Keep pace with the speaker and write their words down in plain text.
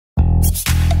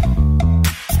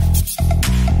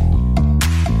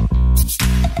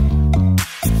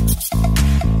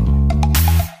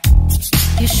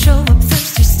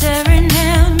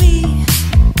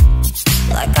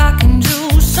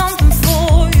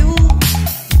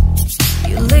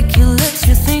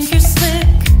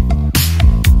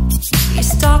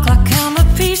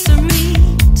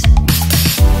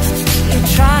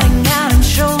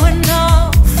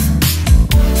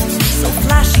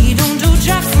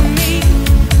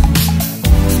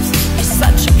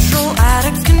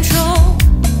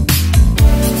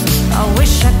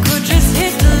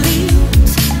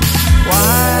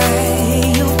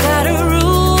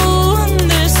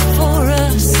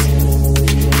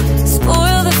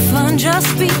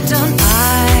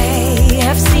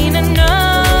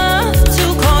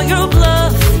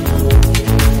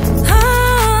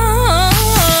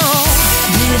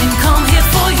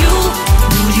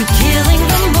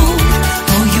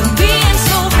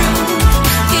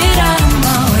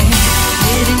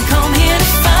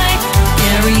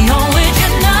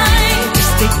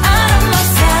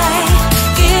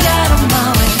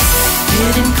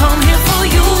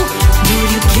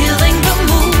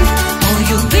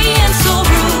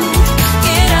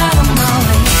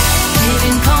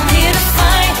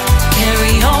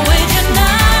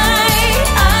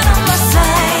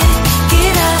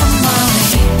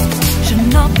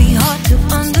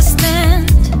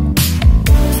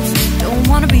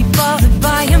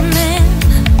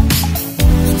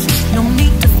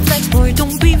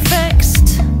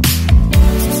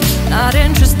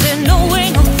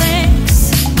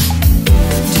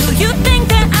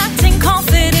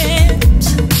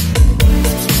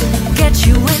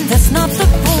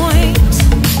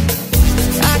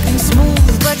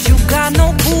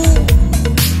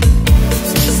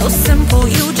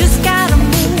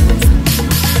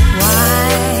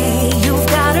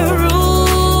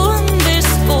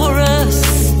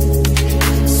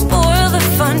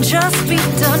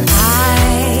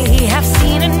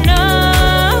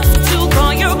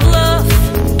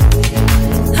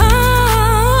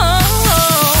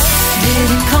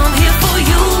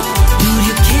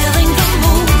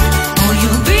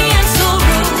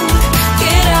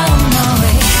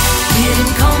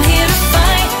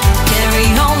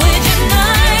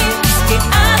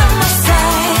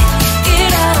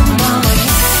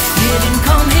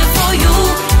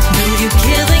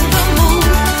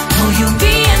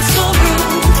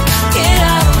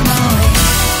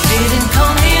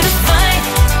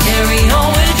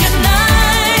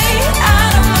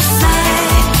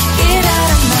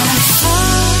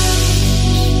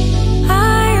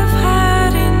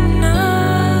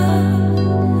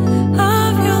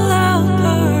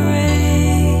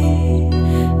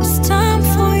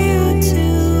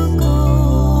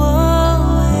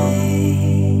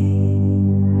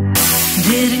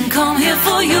come here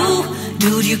for you.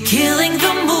 Dude, you're killing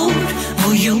the mood.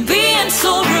 Oh, you being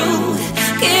so rude.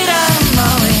 Get out of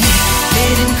my way.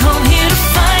 Didn't come here to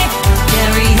fight.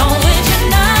 Carry on with your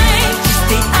night. Just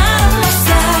stay out of my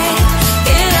sight.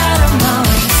 Get out of my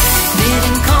way.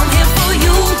 Didn't come here for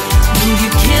you. Dude,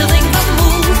 you're killing the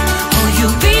mood. Oh, you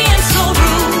being so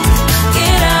rude.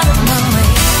 Get out of my way.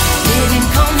 Didn't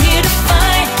come here to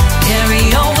fight. Carry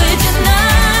on with your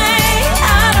night.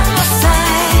 Out of my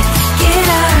sight. Get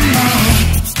out of my way.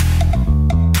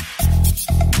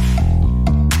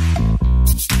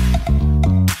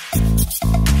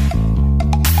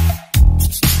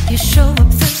 You show up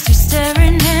thirsty,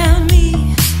 staring at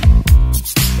me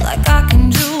like I can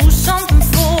do something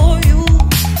for you.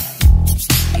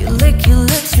 You lick your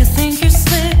lips, you think you're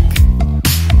slick.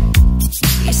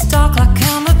 You stalk like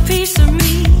I'm a piece of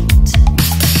meat.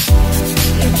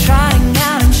 You're trying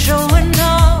out and showing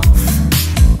off.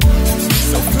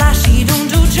 So flashy, don't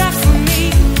do jack for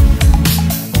me.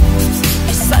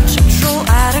 You're such a troll,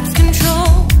 out of control.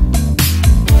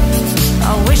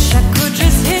 I wish I could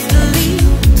just hit delete.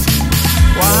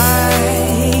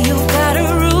 Why you gotta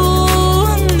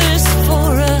ruin this for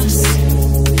us?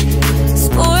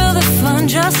 Spoil the fun,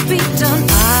 just be done.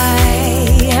 I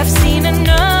have seen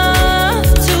enough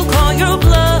to call your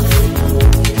bluff.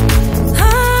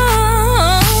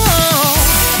 Oh,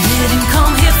 didn't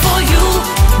come here for you.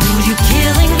 Dude, you're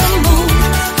killing the mood.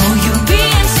 Oh, you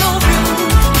being so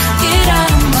rude. Get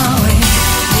out of my way.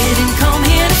 Didn't come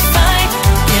here to fight.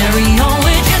 Carry on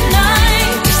with your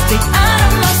night. Just stay out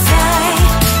of my sight.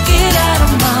 Get out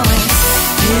of my way.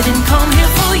 Didn't come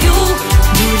here for you.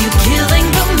 Dude, you're killing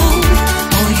the mood.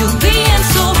 Oh, you being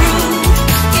so rude.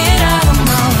 Get out of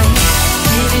my way.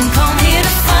 Didn't come here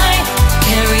to fight.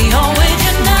 Carry on with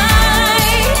your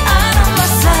night. Out of my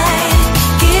sight.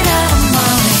 Get out of my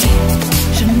way.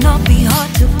 Should not be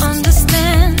hard to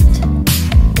understand.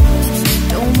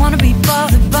 Don't wanna be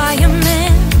bothered by a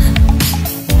man.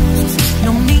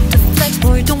 No need to flex,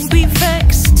 boy, don't be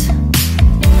vexed.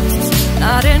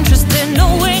 Not interested, no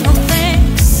way, no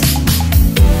thanks.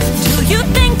 Do you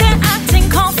think that acting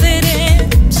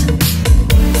confident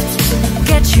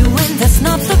get you in? That's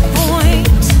not the point.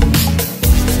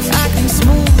 Acting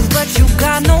smooth, but you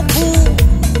got no cool.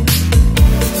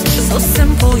 So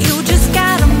simple, you just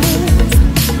gotta move.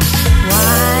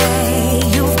 Why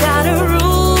you gotta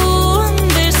ruin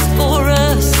this for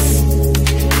us?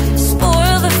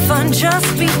 Spoil the fun, just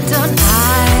be done.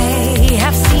 I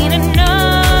have seen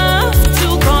enough to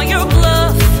call your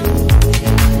bluff.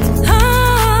 Oh,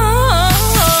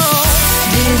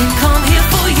 didn't come here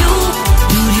for you.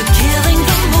 Dude, you're killing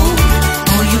the mood.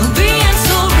 Oh, you being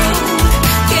so rude.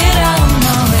 Get out of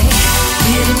my way.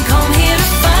 Didn't come here to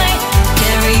fight.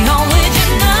 Carry on with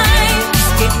your night.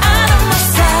 Just get out of my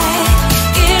sight.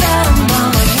 Get out of my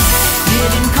way.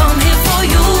 Didn't come here for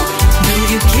you. Dude,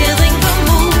 you're killing the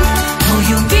mood. Oh,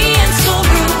 you being so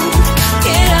rude.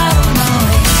 Get out of my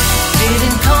way.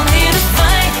 Didn't come here to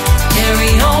fight.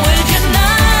 Carry on with your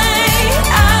night.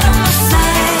 Out of my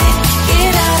sight.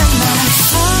 Get out of my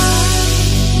sight.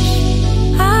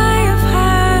 I have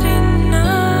had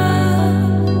enough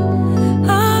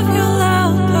of your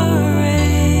loud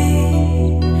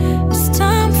parade. It's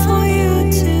time for you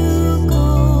to go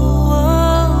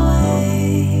away.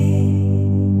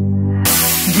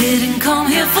 Didn't come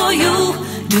here for you.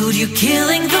 Dude, you're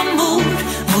killing the mood.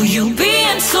 Oh, you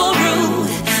being so rude.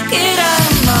 Get out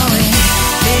of my way.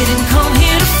 Didn't come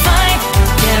here to fight.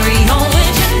 Carry on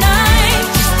with your night.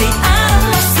 Just stay out of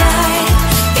my sight.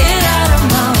 Get out of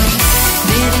my way.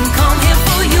 Didn't come here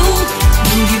for you.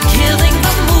 Dude, you're killing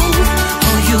the mood.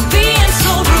 Oh, you being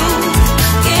so rude.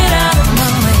 Get out of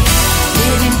my way.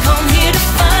 Didn't come here to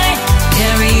fight.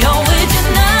 Carry on with your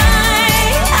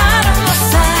night. Out of my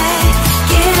sight.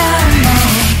 Get out of my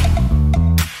way.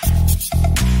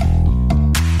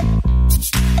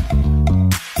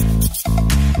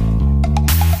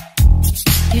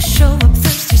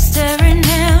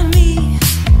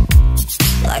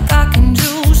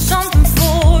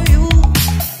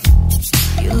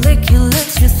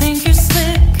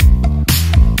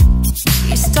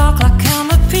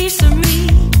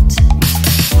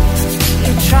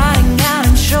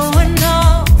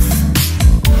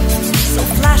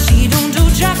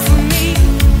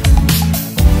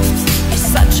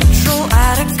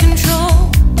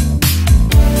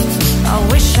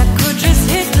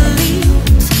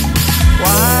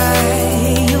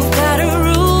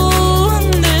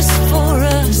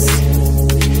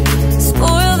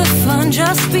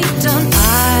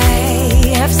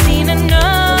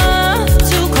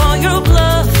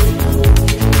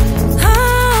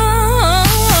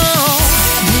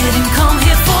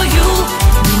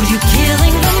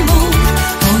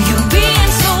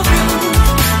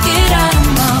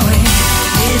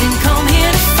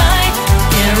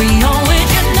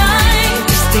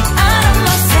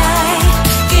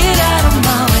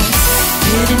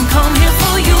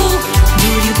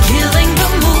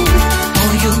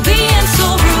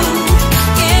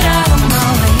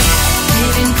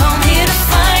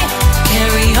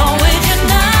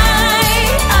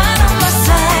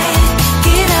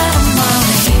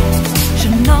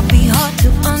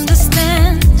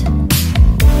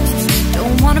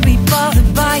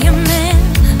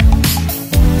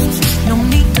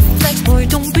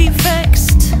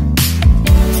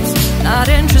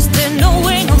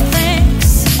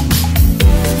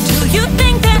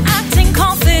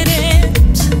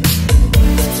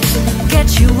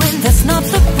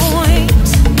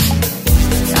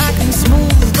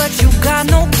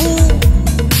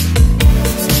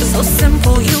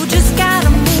 just gotta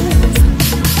move.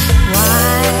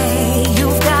 Why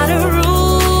you've gotta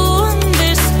ruin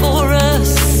this for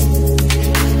us?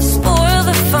 Spoil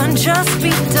the fun, just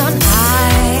be done.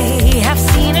 I have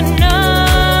seen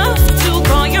enough to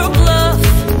call your bluff.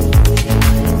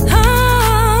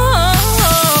 Oh,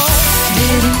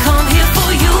 didn't come here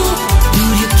for you.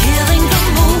 Dude, you're killing the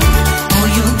mood. Oh,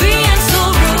 you being so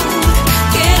rude.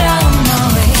 Get out of my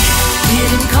way.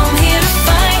 Didn't come here to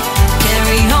fight.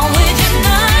 Carry on with your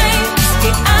night.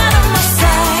 Get out of my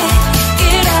sight.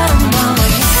 Get out of my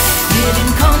way.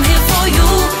 Didn't come here for you.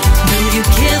 Dude,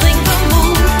 you're killing the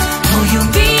mood. Oh, you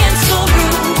being so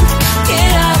rude.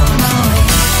 Get out of my way.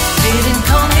 Didn't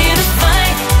come here to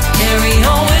fight. Carry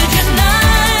on with your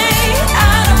night.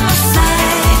 Out of my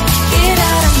sight. Get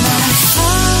out of my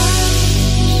sight.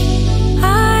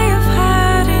 I have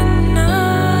had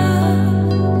enough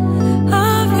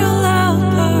of your loud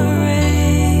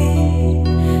parade.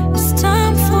 It's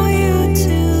time for you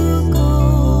to go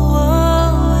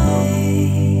away.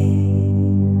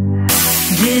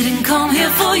 Didn't come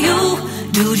here for you.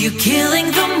 Dude, you're killing